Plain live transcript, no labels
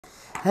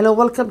Hello,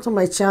 welcome to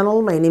my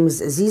channel. My name is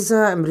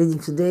Aziza. I'm reading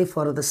today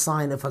for the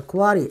sign of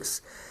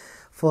Aquarius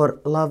for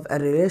love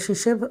and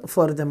relationship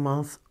for the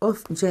month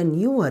of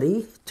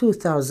January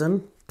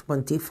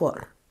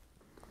 2024.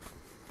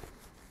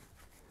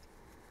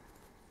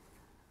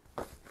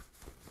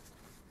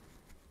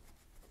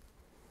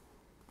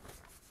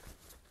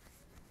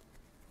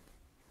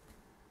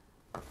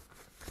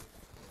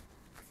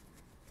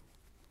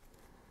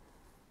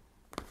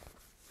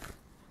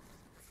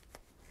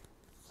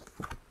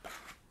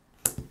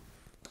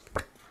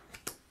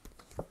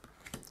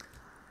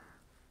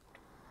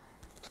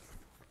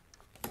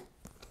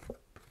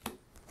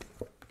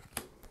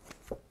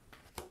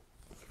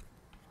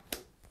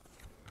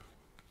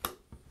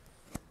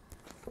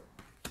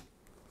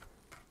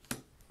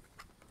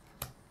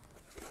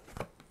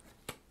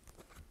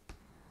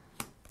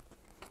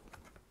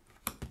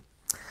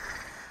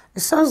 It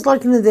sounds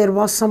like there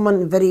was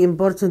someone very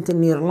important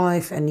in your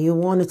life and you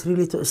wanted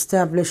really to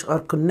establish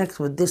or connect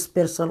with this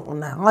person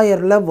on a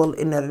higher level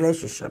in a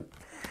relationship.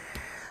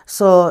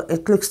 So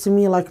it looks to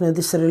me like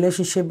this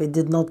relationship, it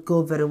did not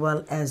go very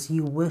well as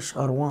you wish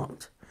or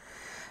want.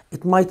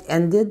 It might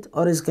ended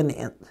or is going to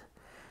end.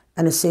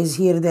 And it says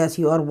here that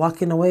you are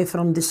walking away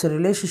from this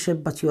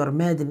relationship, but you are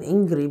mad and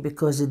angry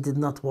because it did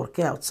not work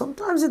out.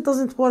 Sometimes it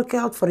doesn't work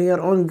out for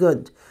your own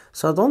good.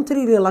 So don't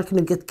really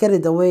get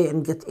carried away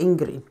and get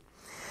angry.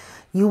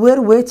 You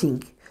were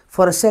waiting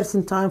for a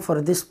certain time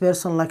for this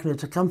person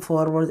to come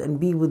forward and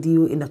be with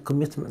you in a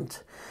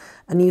commitment.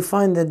 And you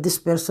find that this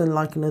person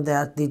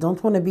that they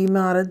don't want to be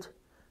married,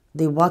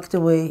 they walked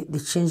away, they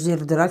changed their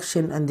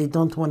direction, and they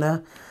don't want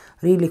to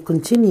really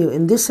continue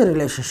in this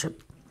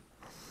relationship.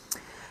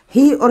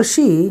 He or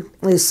she,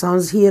 it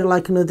sounds here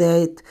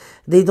that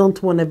they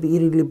don't want to be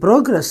really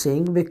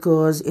progressing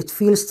because it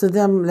feels to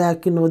them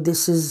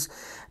this is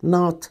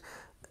not...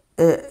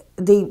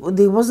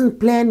 They wasn't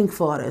planning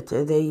for it.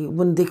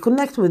 When they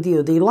connect with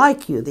you, they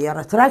like you, they are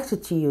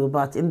attracted to you,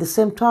 but in the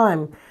same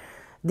time,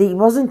 they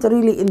wasn't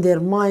really in their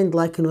mind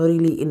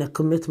really in a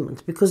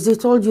commitment because they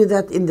told you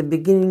that in the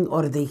beginning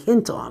or they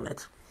hint on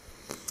it.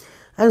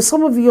 And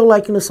some of you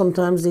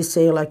sometimes they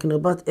say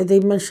but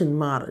they mention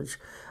marriage.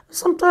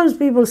 Sometimes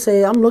people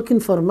say, I'm looking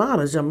for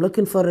marriage, I'm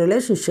looking for a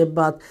relationship,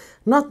 but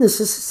not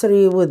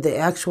necessarily with the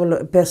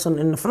actual person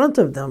in front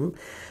of them.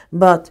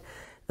 But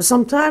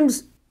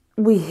sometimes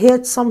we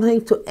hate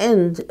something to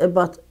end,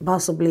 but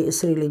possibly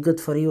it's really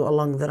good for you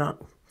along the run.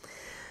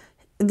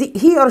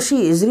 He or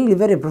she is really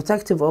very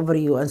protective over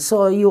you, and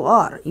so you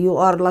are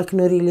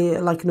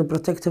really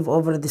protective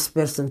over this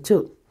person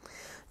too.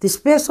 This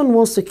person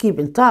wants to keep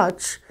in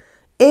touch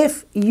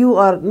if you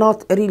are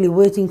not really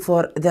waiting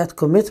for that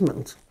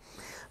commitment.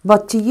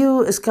 But to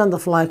you, it's kind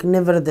of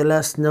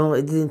nevertheless, no,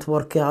 it didn't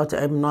work out.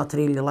 I'm not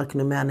really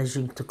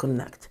managing to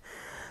connect.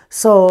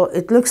 So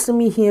it looks to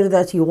me here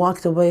that you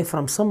walked away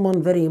from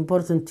someone very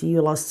important to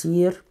you last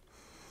year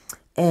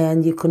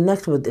and you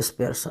connect with this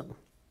person.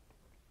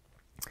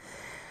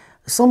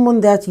 Someone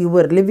that you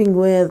were living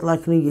with,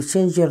 you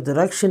changed your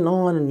direction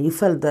on and you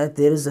felt that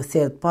there is a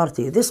third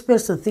party. This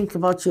person thinks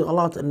about you a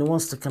lot and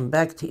wants to come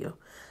back to you.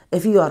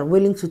 If you are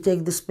willing to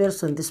take this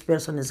person is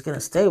going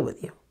to stay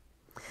with you.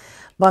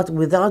 But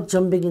without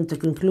jumping into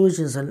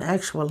conclusions and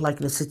actual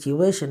the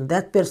situation,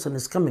 that person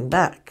is coming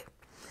back.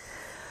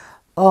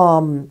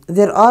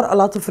 There are a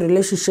lot of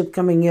relationships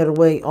coming your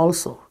way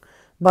also.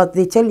 But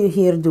they tell you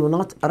here, do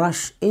not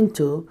rush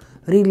into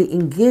really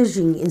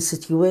engaging in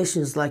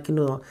situations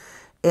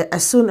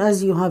as soon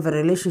as you have a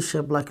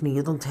relationship,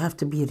 you don't have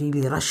to be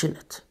really rushing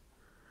it.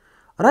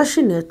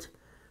 Rushing it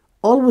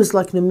always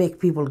make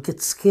people get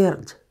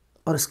scared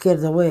or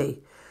scared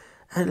away.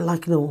 And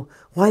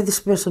why this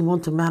person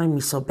want to marry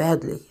me so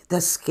badly?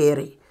 That's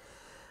scary.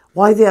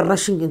 Why they are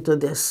rushing into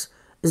this?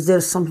 Is there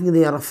something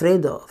they are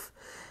afraid of?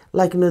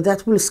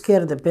 That will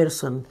scare the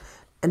person.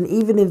 And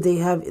even if they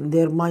have in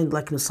their mind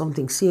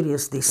something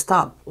serious, they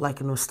stop,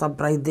 stop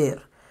right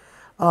there.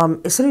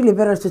 It's really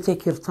better to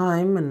take your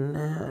time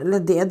and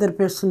let the other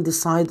person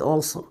decide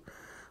also.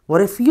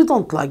 What if you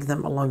don't like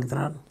them along the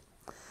run?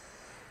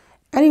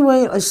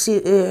 Anyway, I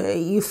see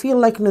you feel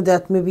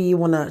that maybe you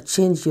want to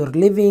change your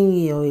living,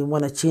 you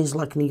want to change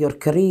your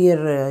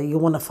career, you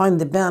want to find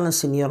the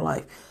balance in your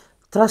life.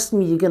 Trust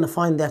me, you're going to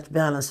find that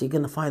balance. You're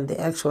going to find the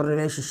actual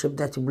relationship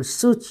that will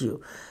suit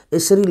you.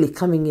 It's really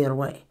coming your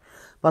way.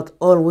 But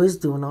always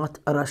do not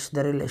rush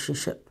the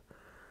relationship.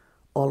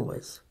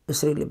 Always.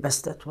 It's really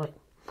best that way.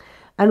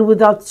 And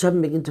without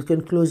jumping into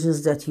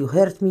conclusions that you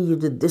hurt me, you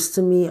did this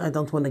to me, I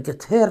don't want to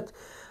get hurt.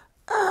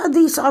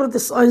 These are the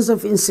signs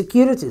of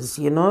insecurities,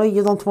 you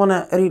don't want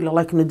to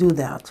really do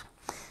that.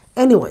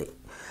 Anyway.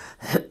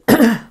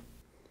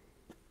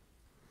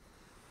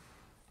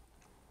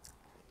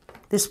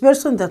 This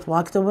person that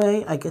walked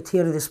away, I get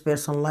here this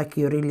person like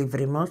you really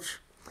very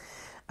much.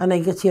 And I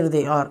get here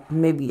they are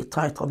maybe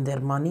tight on their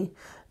money.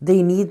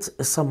 They need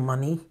some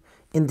money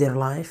in their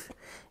life.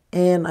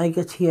 And I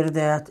get here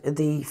that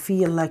they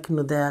feel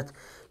that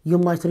you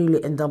might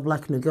really end up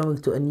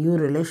going to a new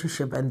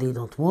relationship and they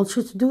don't want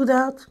you to do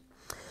that.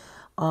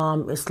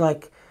 It's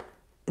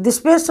this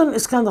person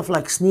is kind of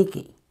like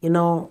sneaky, you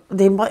know.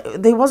 They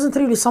wasn't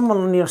really someone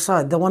on your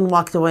side. The one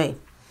walked away.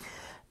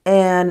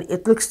 And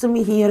it looks to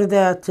me here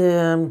that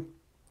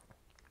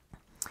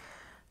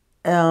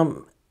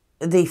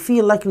they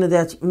feel like, you know,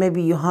 that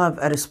maybe you have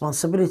a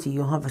responsibility,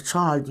 you have a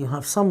child, you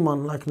have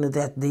someone like, you know,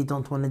 that they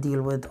don't want to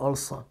deal with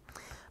also.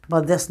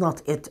 But that's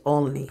not it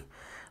only.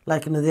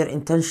 Like, you know, their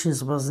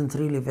intentions wasn't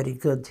really very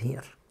good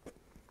here.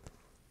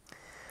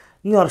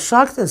 You are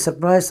shocked and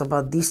surprised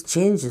about these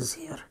changes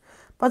here.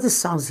 But it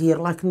sounds here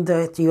like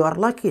that you are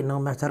lucky no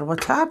matter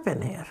what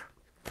happened here.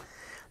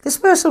 This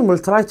person will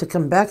try to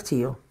come back to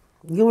you.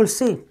 You will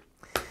see.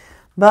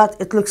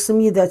 But it looks to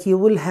me that you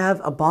will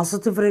have a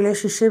positive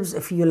relationships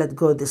if you let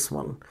go this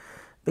one.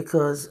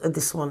 Because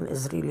this one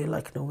is really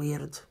like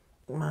weird.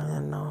 I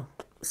don't know.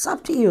 It's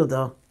up to you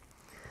though.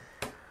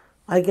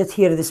 I get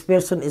here this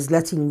person is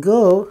letting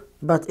go,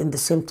 but in the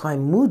same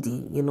time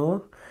moody, you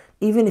know.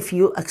 Even if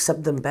you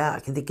accept them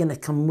back, they're going to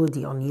come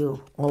moody on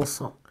you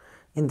also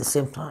in the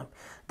same time.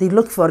 They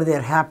look for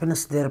their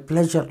happiness, their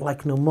pleasure,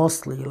 like, you know,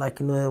 mostly, like,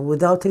 you know,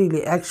 without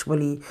really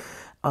actually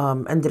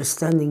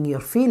understanding your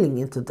feeling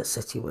into the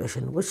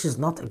situation, which is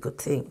not a good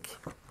thing.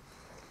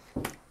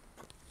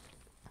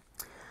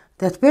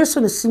 That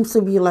person seems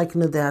to be like,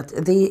 you know, that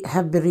they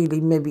have been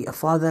really maybe a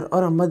father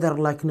or a mother,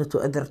 like, you know,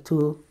 to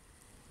two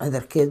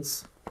other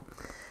kids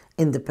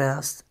in the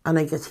past. And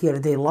I get here,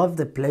 they love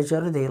the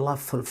pleasure, they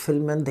love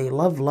fulfillment, they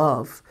love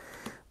love.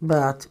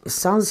 But it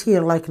sounds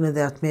here like, you know,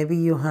 that maybe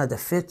you had a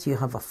fit, you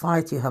have a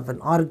fight, you have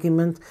an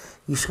argument,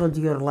 you showed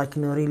your, like,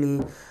 you know,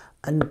 really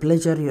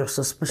unpleasure, you're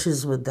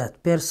suspicious with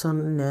that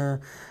person,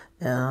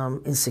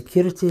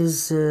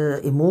 insecurities,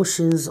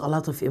 emotions, a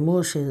lot of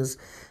emotions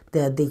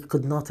that they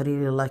could not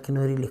really, like, you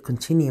know, really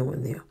continue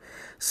with you.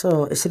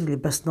 So it's really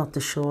best not to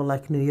show,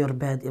 like, you know, your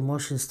bad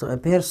emotions to a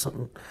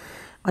person.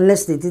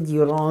 Unless they did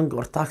you wrong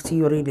or talk to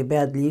you really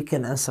badly, you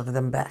can answer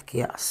them back,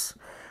 yes.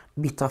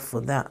 Be tough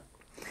with that.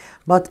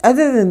 But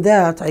other than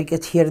that, I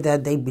get here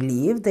that they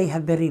believe they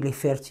have been really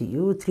fair to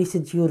you,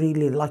 treated you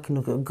really, like, you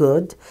know,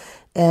 good,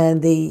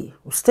 and they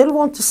still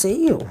want to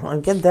see you. I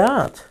get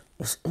that.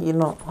 It's, you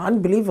know,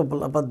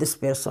 unbelievable about this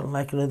person,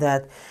 like, you know,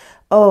 that,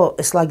 oh,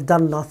 it's like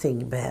done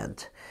nothing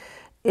bad.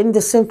 In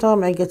the same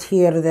time, I get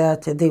here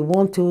that they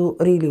want to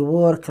really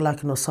work,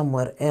 like, you know,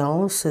 somewhere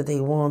else. They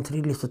want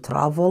really to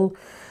travel.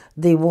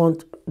 They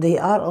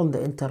are on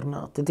the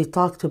internet. They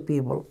talk to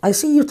people. I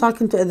see you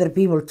talking to other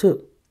people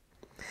too.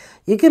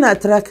 You can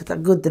attract a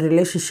good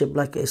relationship,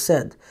 like I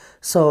said.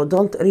 So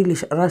don't really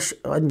rush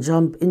and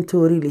jump into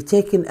really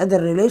taking other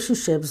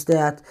relationships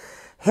that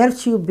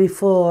hurt you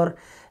before,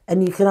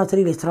 and you cannot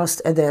really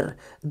trust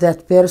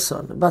that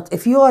person. But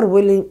if you are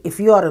willing, if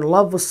you are in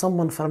love with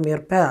someone from your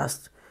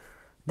past,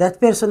 that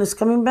person is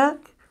coming back,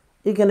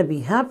 you're going to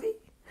be happy.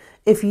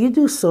 If you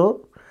do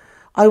so,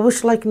 I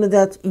wish, like, you know,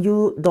 that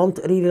you don't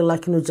really,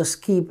 like, you know,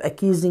 just keep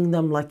accusing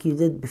them like you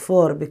did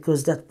before,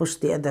 because that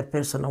pushed the other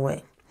person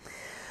away.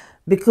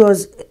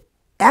 Because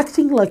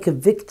acting like a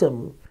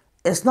victim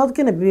is not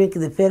going to make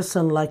the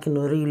person, like, you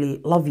know,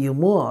 really love you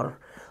more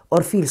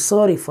or feel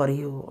sorry for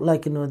you.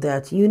 Like, you know,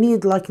 that you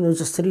need, like, you know,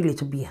 just really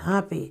to be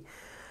happy.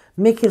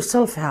 Make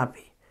yourself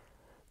happy.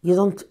 You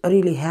don't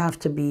really have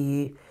to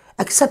be,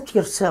 accept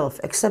yourself,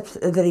 accept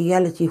the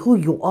reality, who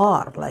you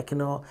are, like, you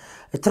know,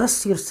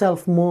 trust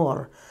yourself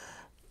more.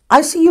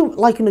 I see you,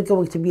 like, you know,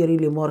 going to be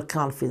really more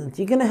confident.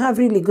 You're going to have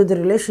really good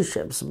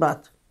relationships,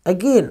 but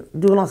again,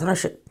 do not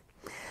rush it.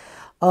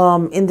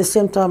 In the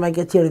same time, I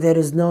get here, there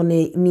is no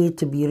need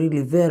to be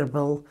really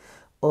verbal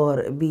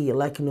or be,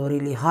 like, you know,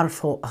 really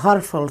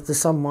harmful to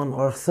someone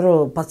or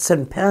throw pots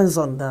and pans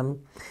on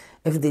them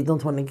if they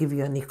don't want to give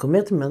you any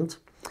commitment.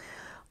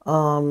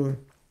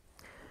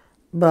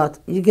 But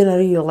you're going to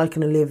really, like,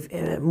 you know, live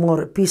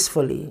more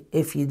peacefully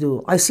if you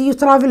do. I see you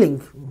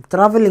traveling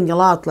a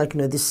lot, like, you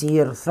know, this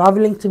year,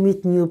 traveling to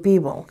meet new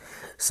people.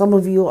 Some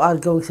of you are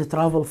going to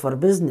travel for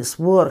business,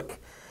 work,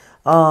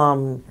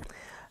 travel,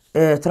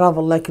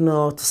 like, you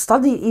know, to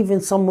study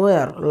even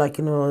somewhere, like,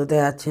 you know,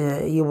 that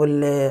you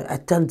will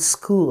attend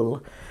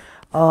school.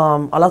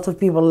 A lot of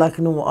people, like,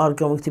 you know, are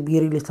going to be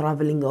really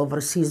traveling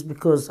overseas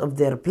because of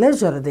their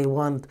pleasure. They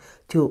want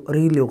to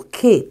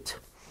relocate.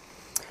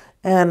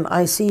 And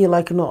I see,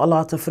 like, you know, a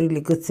lot of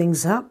really good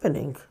things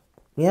happening.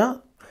 Yeah,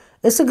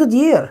 it's a good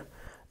year.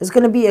 It's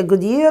going to be a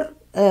good year,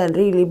 and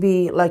really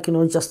be, like, you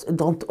know, just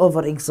don't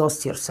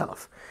overexhaust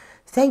yourself.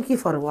 Thank you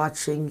for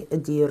watching,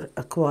 dear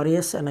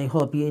Aquarius, and I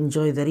hope you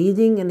enjoy the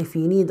reading. And if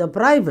you need a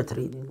private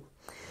reading,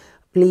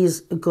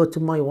 please go to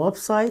my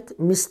website,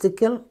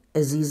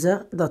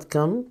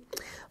 mysticalaziza.com.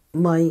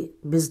 My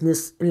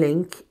business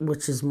link,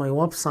 which is my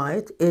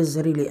website, is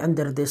really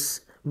under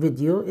this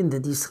video in the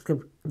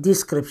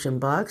description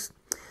box.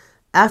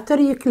 After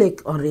you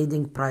click on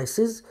reading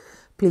prices,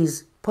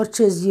 please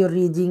purchase your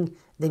reading,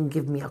 then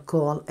give me a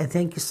call. And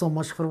thank you so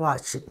much for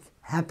watching.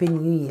 Happy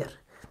New Year.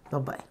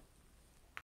 Bye-bye.